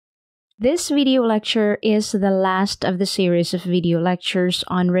This video lecture is the last of the series of video lectures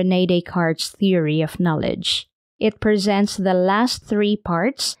on René Descartes' theory of knowledge. It presents the last 3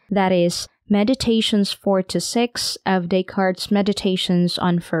 parts, that is, Meditations 4 to 6 of Descartes' Meditations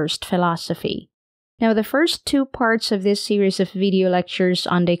on First Philosophy. Now, the first 2 parts of this series of video lectures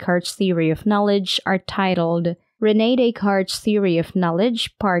on Descartes' theory of knowledge are titled René Descartes' Theory of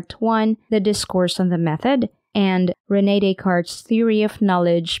Knowledge, Part 1, The Discourse on the Method, and René Descartes' Theory of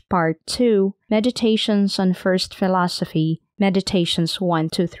Knowledge, Part 2, Meditations on First Philosophy, Meditations 1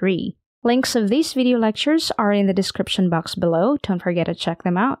 to 3. Links of these video lectures are in the description box below. Don't forget to check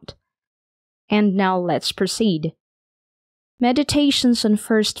them out. And now let's proceed. Meditations on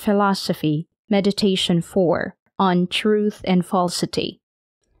First Philosophy, Meditation 4, on Truth and Falsity.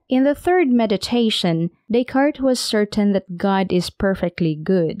 In the third meditation, Descartes was certain that God is perfectly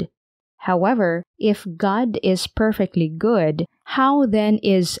good. However, if God is perfectly good, how then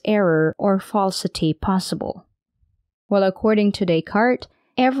is error or falsity possible? Well, according to Descartes,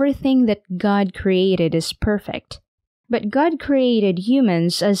 everything that God created is perfect. But God created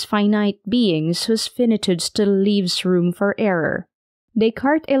humans as finite beings whose finitude still leaves room for error.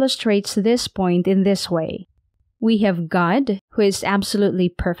 Descartes illustrates this point in this way. We have God, who is absolutely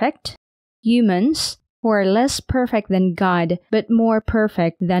perfect, humans, who are less perfect than God but more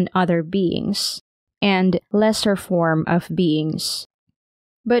perfect than other beings, and lesser form of beings.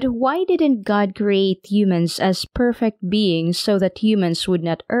 But why didn't God create humans as perfect beings so that humans would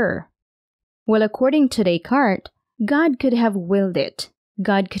not err? Well, according to Descartes, God could have willed it.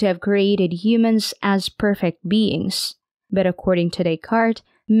 God could have created humans as perfect beings. But according to Descartes,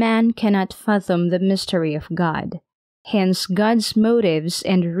 man cannot fathom the mystery of God. Hence, God's motives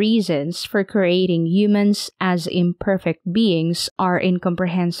and reasons for creating humans as imperfect beings are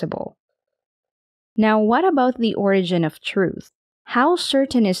incomprehensible. Now, what about the origin of truth? How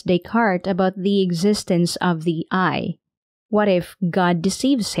certain is Descartes about the existence of the I? What if God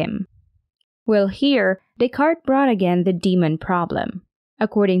deceives him? Well, here, Descartes brought again the demon problem.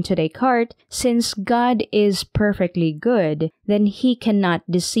 According to Descartes, since God is perfectly good, then he cannot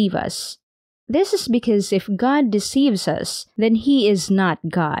deceive us. This is because if God deceives us, then he is not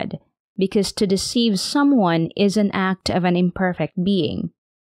God, because to deceive someone is an act of an imperfect being.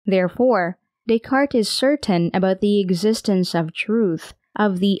 Therefore, Descartes is certain about the existence of truth,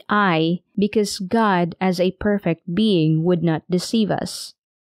 of the I, because God as a perfect being would not deceive us.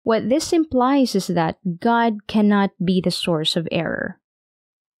 What this implies is that God cannot be the source of error.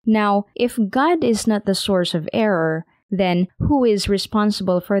 Now, if God is not the source of error, then who is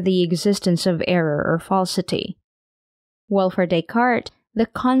responsible for the existence of error or falsity? Well, for Descartes, the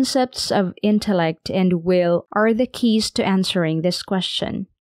concepts of intellect and will are the keys to answering this question.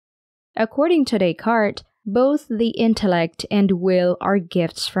 According to Descartes, both the intellect and will are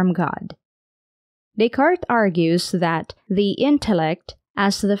gifts from God. Descartes argues that the intellect,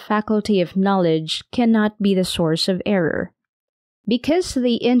 as the faculty of knowledge, cannot be the source of error. Because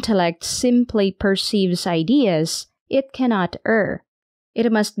the intellect simply perceives ideas, it cannot err. It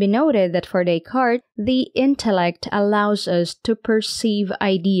must be noted that for Descartes, the intellect allows us to perceive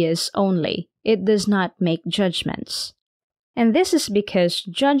ideas only. It does not make judgments. And this is because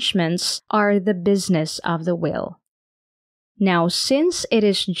judgments are the business of the will. Now, since it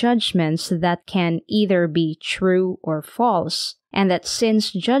is judgments that can either be true or false, and that since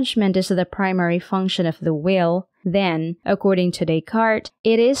judgment is the primary function of the will, then, according to Descartes,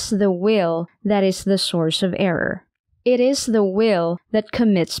 it is the will that is the source of error. It is the will that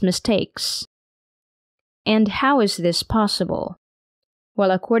commits mistakes. And how is this possible?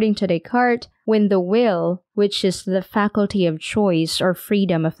 Well, according to Descartes, when the will, which is the faculty of choice or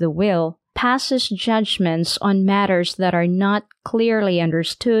freedom of the will, passes judgments on matters that are not clearly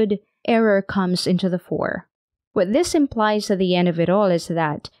understood, error comes into the fore. What this implies at the end of it all is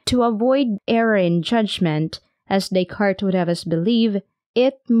that, to avoid error in judgment, as Descartes would have us believe,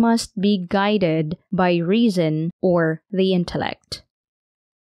 it must be guided by reason or the intellect.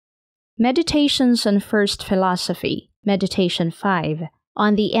 Meditations on First Philosophy, Meditation 5,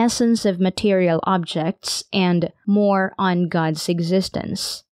 on the essence of material objects and more on God's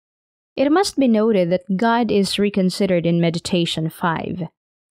existence. It must be noted that God is reconsidered in Meditation 5.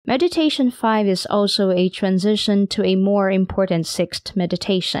 Meditation 5 is also a transition to a more important sixth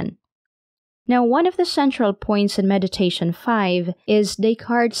meditation. Now, one of the central points in Meditation 5 is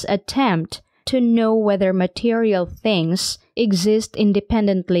Descartes' attempt to know whether material things exist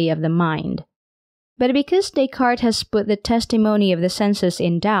independently of the mind. But because Descartes has put the testimony of the senses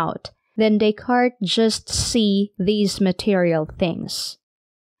in doubt, then Descartes just sees these material things.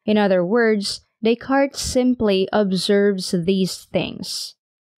 In other words, Descartes simply observes these things.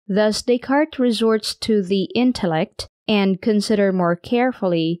 Thus, Descartes resorts to the intellect and consider more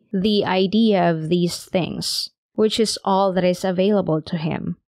carefully the idea of these things, which is all that is available to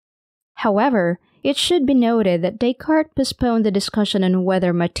him. However, it should be noted that Descartes postponed the discussion on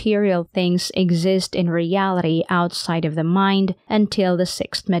whether material things exist in reality outside of the mind until the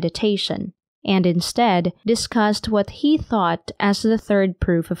sixth meditation, and instead discussed what he thought as the third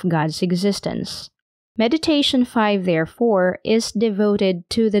proof of God's existence. Meditation 5, therefore, is devoted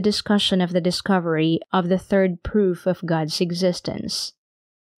to the discussion of the discovery of the third proof of God's existence.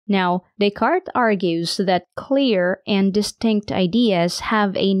 Now, Descartes argues that clear and distinct ideas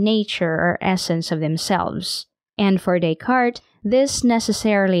have a nature or essence of themselves, and for Descartes, this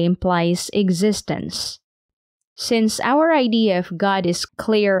necessarily implies existence. Since our idea of God is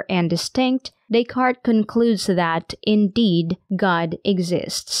clear and distinct, Descartes concludes that, indeed, God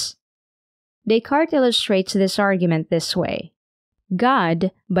exists. Descartes illustrates this argument this way.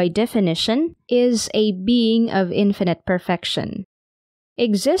 God, by definition, is a being of infinite perfection.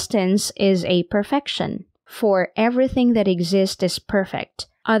 Existence is a perfection, for everything that exists is perfect,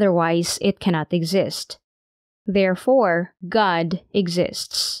 otherwise it cannot exist. Therefore, God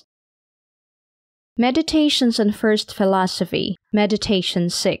exists. Meditations on First Philosophy, Meditation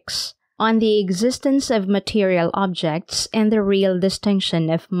 6, on the existence of material objects and the real distinction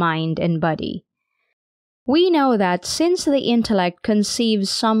of mind and body. We know that since the intellect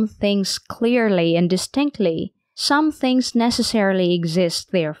conceives some things clearly and distinctly, some things necessarily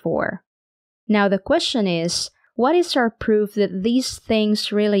exist therefore. Now the question is, what is our proof that these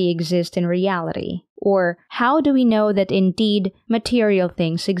things really exist in reality? Or how do we know that indeed material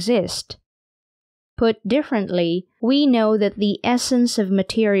things exist? Put differently, we know that the essence of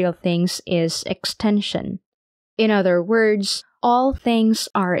material things is extension. In other words, all things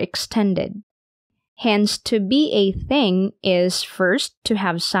are extended. Hence, to be a thing is first to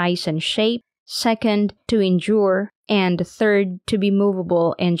have size and shape, second, to endure, and third, to be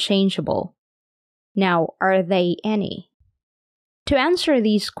movable and changeable. Now, are they any? To answer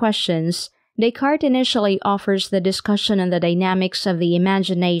these questions, Descartes initially offers the discussion on the dynamics of the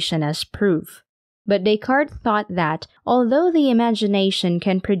imagination as proof. But Descartes thought that, although the imagination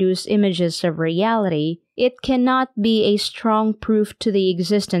can produce images of reality, it cannot be a strong proof to the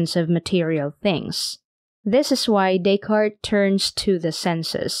existence of material things. This is why Descartes turns to the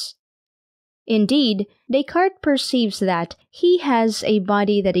senses. Indeed, Descartes perceives that he has a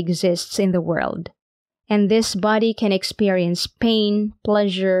body that exists in the world, and this body can experience pain,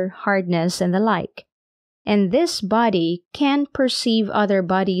 pleasure, hardness, and the like. And this body can perceive other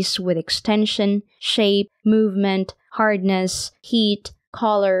bodies with extension, shape, movement, hardness, heat,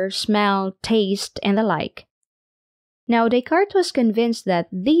 color, smell, taste, and the like. Now, Descartes was convinced that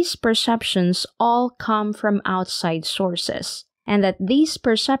these perceptions all come from outside sources, and that these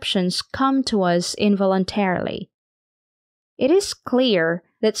perceptions come to us involuntarily. It is clear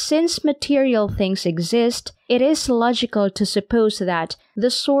that since material things exist, it is logical to suppose that the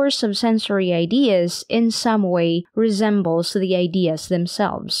source of sensory ideas in some way resembles the ideas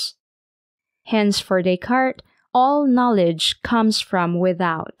themselves. Hence, for Descartes, all knowledge comes from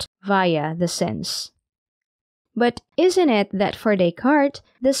without, via the sense. But isn't it that for Descartes,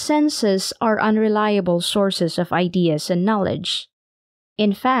 the senses are unreliable sources of ideas and knowledge?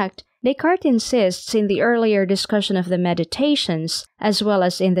 In fact, Descartes insists in the earlier discussion of the Meditations, as well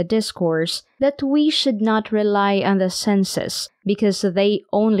as in the Discourse, that we should not rely on the senses because they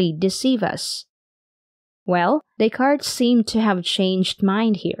only deceive us. Well, Descartes seemed to have changed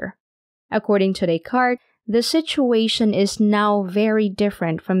mind here. According to Descartes, the situation is now very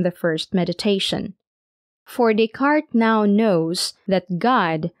different from the first meditation. For Descartes now knows that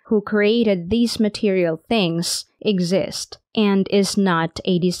God, who created these material things, exists and is not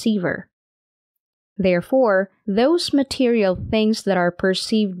a deceiver. Therefore, those material things that are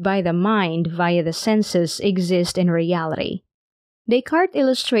perceived by the mind via the senses exist in reality. Descartes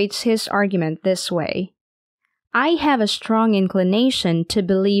illustrates his argument this way. I have a strong inclination to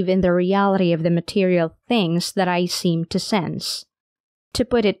believe in the reality of the material things that I seem to sense. To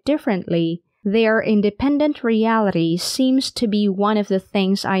put it differently, their independent reality seems to be one of the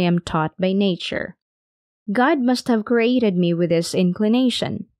things I am taught by nature. God must have created me with this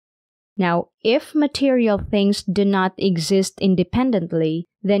inclination. Now, if material things do not exist independently,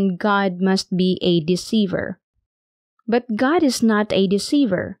 then God must be a deceiver. But God is not a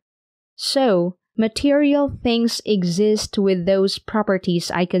deceiver. So, material things exist with those properties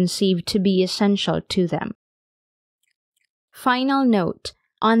I conceive to be essential to them. Final note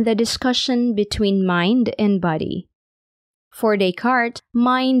on the discussion between mind and body. For Descartes,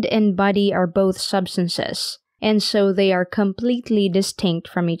 mind and body are both substances, and so they are completely distinct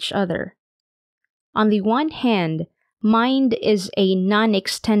from each other. On the one hand, mind is a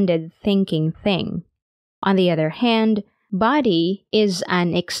non-extended thinking thing. On the other hand, body is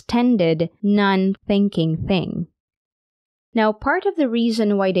an extended, non-thinking thing. Now, part of the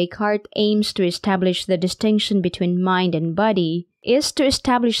reason why Descartes aims to establish the distinction between mind and body is to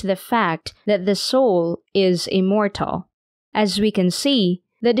establish the fact that the soul is immortal. As we can see,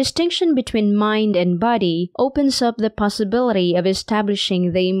 the distinction between mind and body opens up the possibility of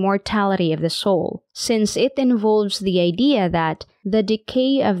establishing the immortality of the soul, since it involves the idea that the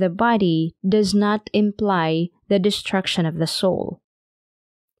decay of the body does not imply the destruction of the soul.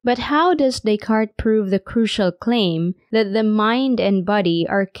 But how does Descartes prove the crucial claim that the mind and body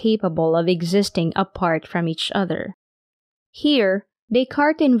are capable of existing apart from each other? Here,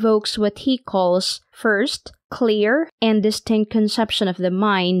 Descartes invokes what he calls, first, clear and distinct conception of the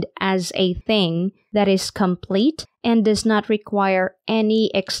mind as a thing that is complete and does not require any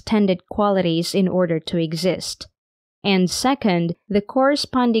extended qualities in order to exist. And second, the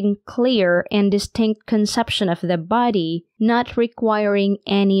corresponding clear and distinct conception of the body not requiring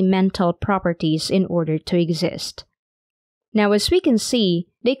any mental properties in order to exist. Now, as we can see,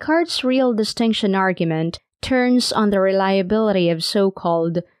 Descartes' real distinction argument turns on the reliability of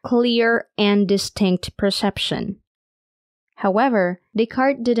so-called clear and distinct perception. However,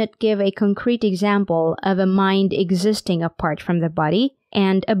 Descartes didn't give a concrete example of a mind existing apart from the body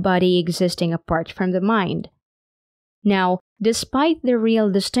and a body existing apart from the mind. Now, despite the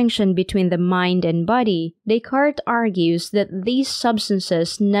real distinction between the mind and body, Descartes argues that these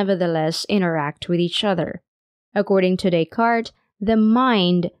substances nevertheless interact with each other. According to Descartes, the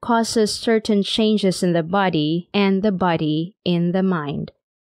mind causes certain changes in the body and the body in the mind.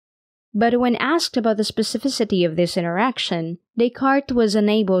 But when asked about the specificity of this interaction, Descartes was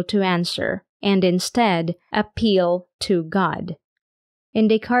unable to answer, and instead appeal to God. In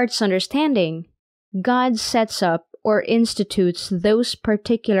Descartes' understanding, God sets up or institutes those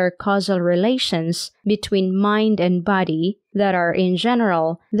particular causal relations between mind and body that are, in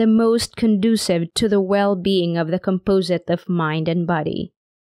general, the most conducive to the well-being of the composite of mind and body.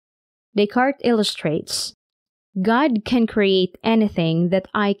 Descartes illustrates, God can create anything that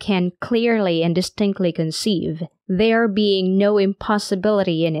I can clearly and distinctly conceive, there being no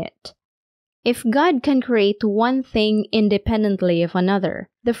impossibility in it. If God can create one thing independently of another,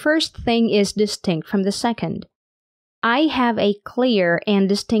 the first thing is distinct from the second. I have a clear and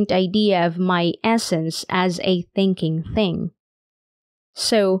distinct idea of my essence as a thinking thing.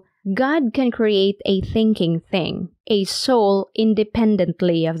 So, God can create a thinking thing, a soul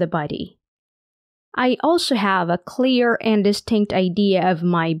independently of the body. I also have a clear and distinct idea of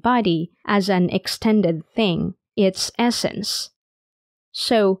my body as an extended thing, its essence.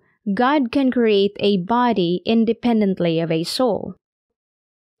 So, God can create a body independently of a soul.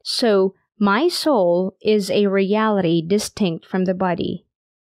 So, my soul is a reality distinct from the body.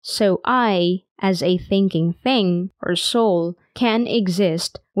 So I, as a thinking thing or soul, can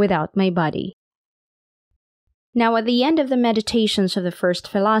exist without my body. Now, at the end of the meditations of the first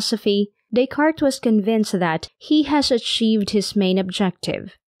philosophy, Descartes was convinced that he has achieved his main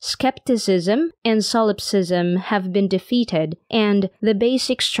objective. Skepticism and solipsism have been defeated, and the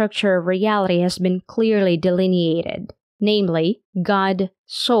basic structure of reality has been clearly delineated. Namely, God,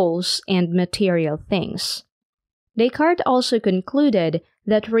 souls, and material things. Descartes also concluded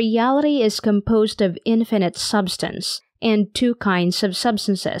that reality is composed of infinite substance and two kinds of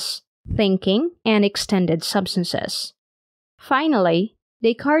substances, thinking and extended substances. Finally,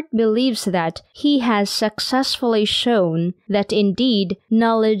 Descartes believes that he has successfully shown that indeed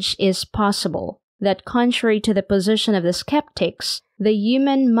knowledge is possible, that contrary to the position of the skeptics, the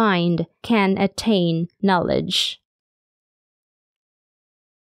human mind can attain knowledge.